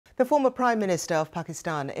The former Prime Minister of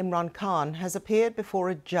Pakistan, Imran Khan, has appeared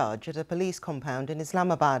before a judge at a police compound in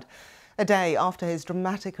Islamabad, a day after his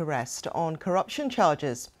dramatic arrest on corruption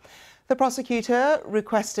charges. The prosecutor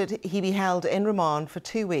requested he be held in remand for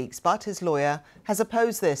 2 weeks, but his lawyer has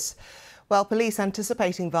opposed this. While police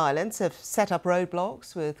anticipating violence have set up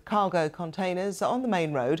roadblocks with cargo containers on the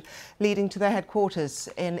main road leading to their headquarters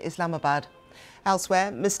in Islamabad.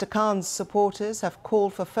 Elsewhere, Mr. Khan's supporters have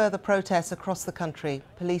called for further protests across the country.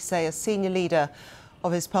 Police say a senior leader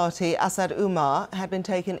of his party, Asad Umar, had been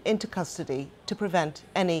taken into custody to prevent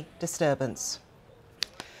any disturbance.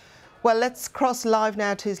 Well, let's cross live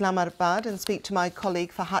now to Islamabad and speak to my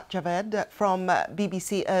colleague Fahad Javed from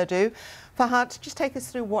BBC Urdu. Fahad, just take us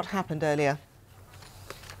through what happened earlier.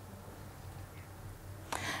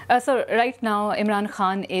 So right now, Imran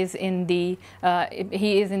Khan is in the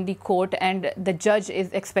court, and the judge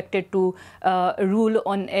is expected to rule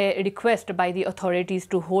on a request by the authorities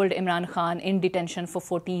to hold Imran Khan in detention for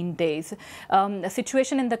 14 days. The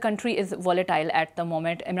situation in the country is volatile at the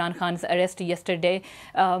moment. Imran Khan's arrest yesterday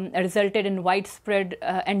resulted in widespread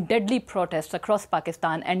and deadly protests across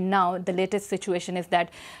Pakistan, and now the latest situation is that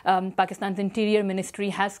Pakistan's Interior Ministry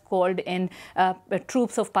has called in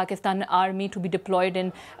troops of Pakistan Army to be deployed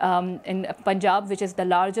in Punjab, which is the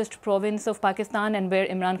largest province of Pakistan and where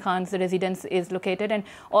Imran Khan's residence is located, and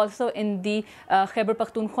also in the Khyber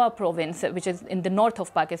Pakhtunkhwa province, which is in the north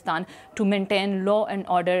of Pakistan, to maintain law and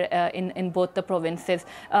order in both the provinces.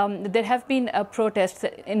 There have been protests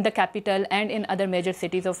in the capital and in other major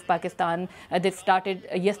cities of Pakistan. They started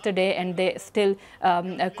yesterday and they still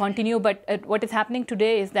continue. But what is happening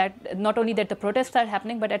today is that not only that the protests are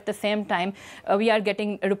happening, but at the same time we are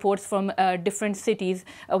getting reports from different cities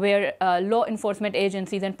where law enforcement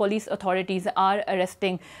agencies and police authorities are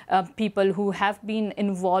arresting people who have been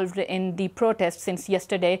involved in the protests since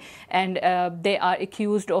yesterday, and they are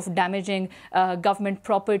accused of damaging government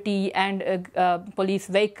property and police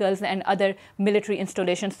vehicles and other military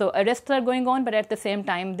installations. So arrests are going on, but at the same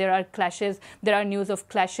time there are clashes. There are news of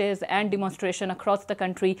clashes and demonstration across the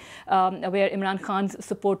country where Imran Khan's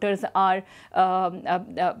supporters are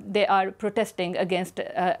they are protesting against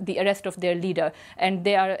the arrest of their leader, and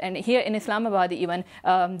here in Islamabad even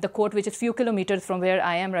the court, which is few kilometers from where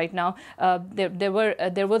I am right now,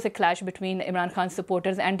 there was a clash between Imran Khan's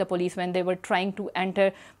supporters and the police when they were trying to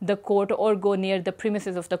enter the court or go near the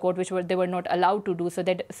premises of the court, which they were not allowed to do. So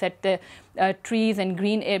they set the trees and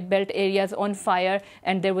green belt areas on fire,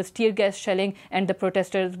 and there was tear gas shelling, and the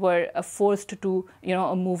protesters were forced to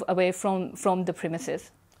move away from the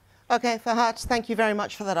premises. Okay, Fahad, thank you very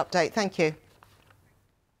much for that update. Thank you.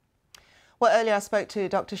 Well, earlier I spoke to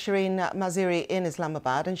Dr. Shireen Maziri in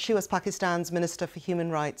Islamabad, and she was Pakistan's Minister for Human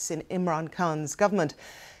Rights in Imran Khan's government.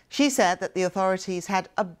 She said that the authorities had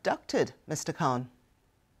abducted Mr. Khan.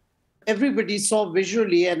 Everybody saw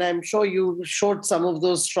visually, and I'm sure you showed some of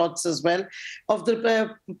those shots as well, of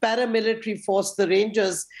the paramilitary force, the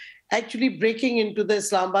Rangers, actually breaking into the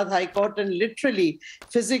Islamabad High Court and literally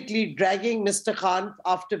physically dragging Mr. Khan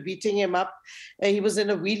after beating him up. He was in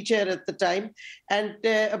a wheelchair at the time, and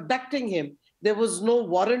abducting him. There was no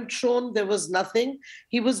warrant shown. There was nothing.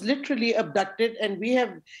 He was literally abducted, and we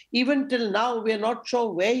have, even till now, we are not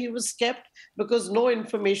sure where he was kept because no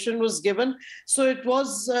information was given. So it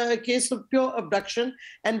was a case of pure abduction,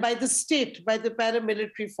 and by the state, by the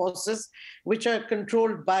paramilitary forces, which are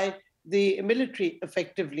controlled by the military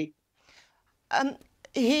effectively.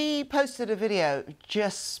 He posted a video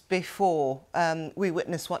just before we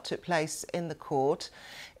witnessed what took place in the court.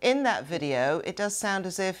 In that video, it does sound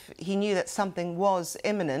as if he knew that something was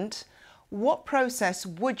imminent. What process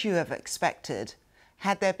would you have expected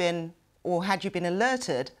had there been, or had you been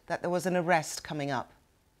alerted that there was an arrest coming up?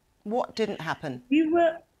 What didn't happen?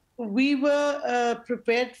 We were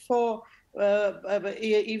prepared for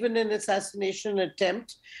even an assassination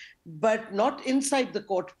attempt, but not inside the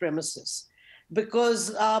court premises, because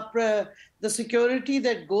the security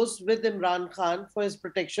that goes with Imran Khan for his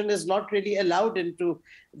protection is not really allowed into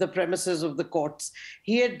the premises of the courts.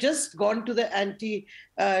 He had just gone to the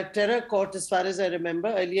anti-terror court, as far as I remember,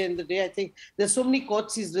 earlier in the day. I think there's so many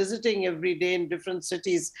courts he's visiting every day in different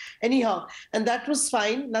cities. Anyhow, and that was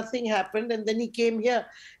fine. Nothing happened. And then he came here.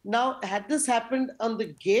 Now, had this happened on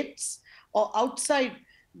the gates or outside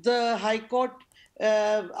the High Court,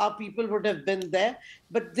 our people would have been there,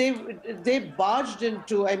 but they barged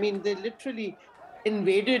into, I mean, they literally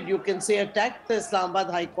invaded, you can say, attacked the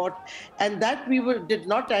Islamabad High Court, and that we did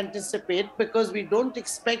not anticipate, because we don't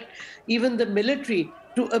expect even the military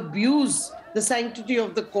to abuse the sanctity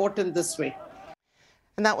of the court in this way.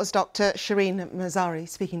 And that was Dr. Shireen Maziri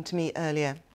speaking to me earlier.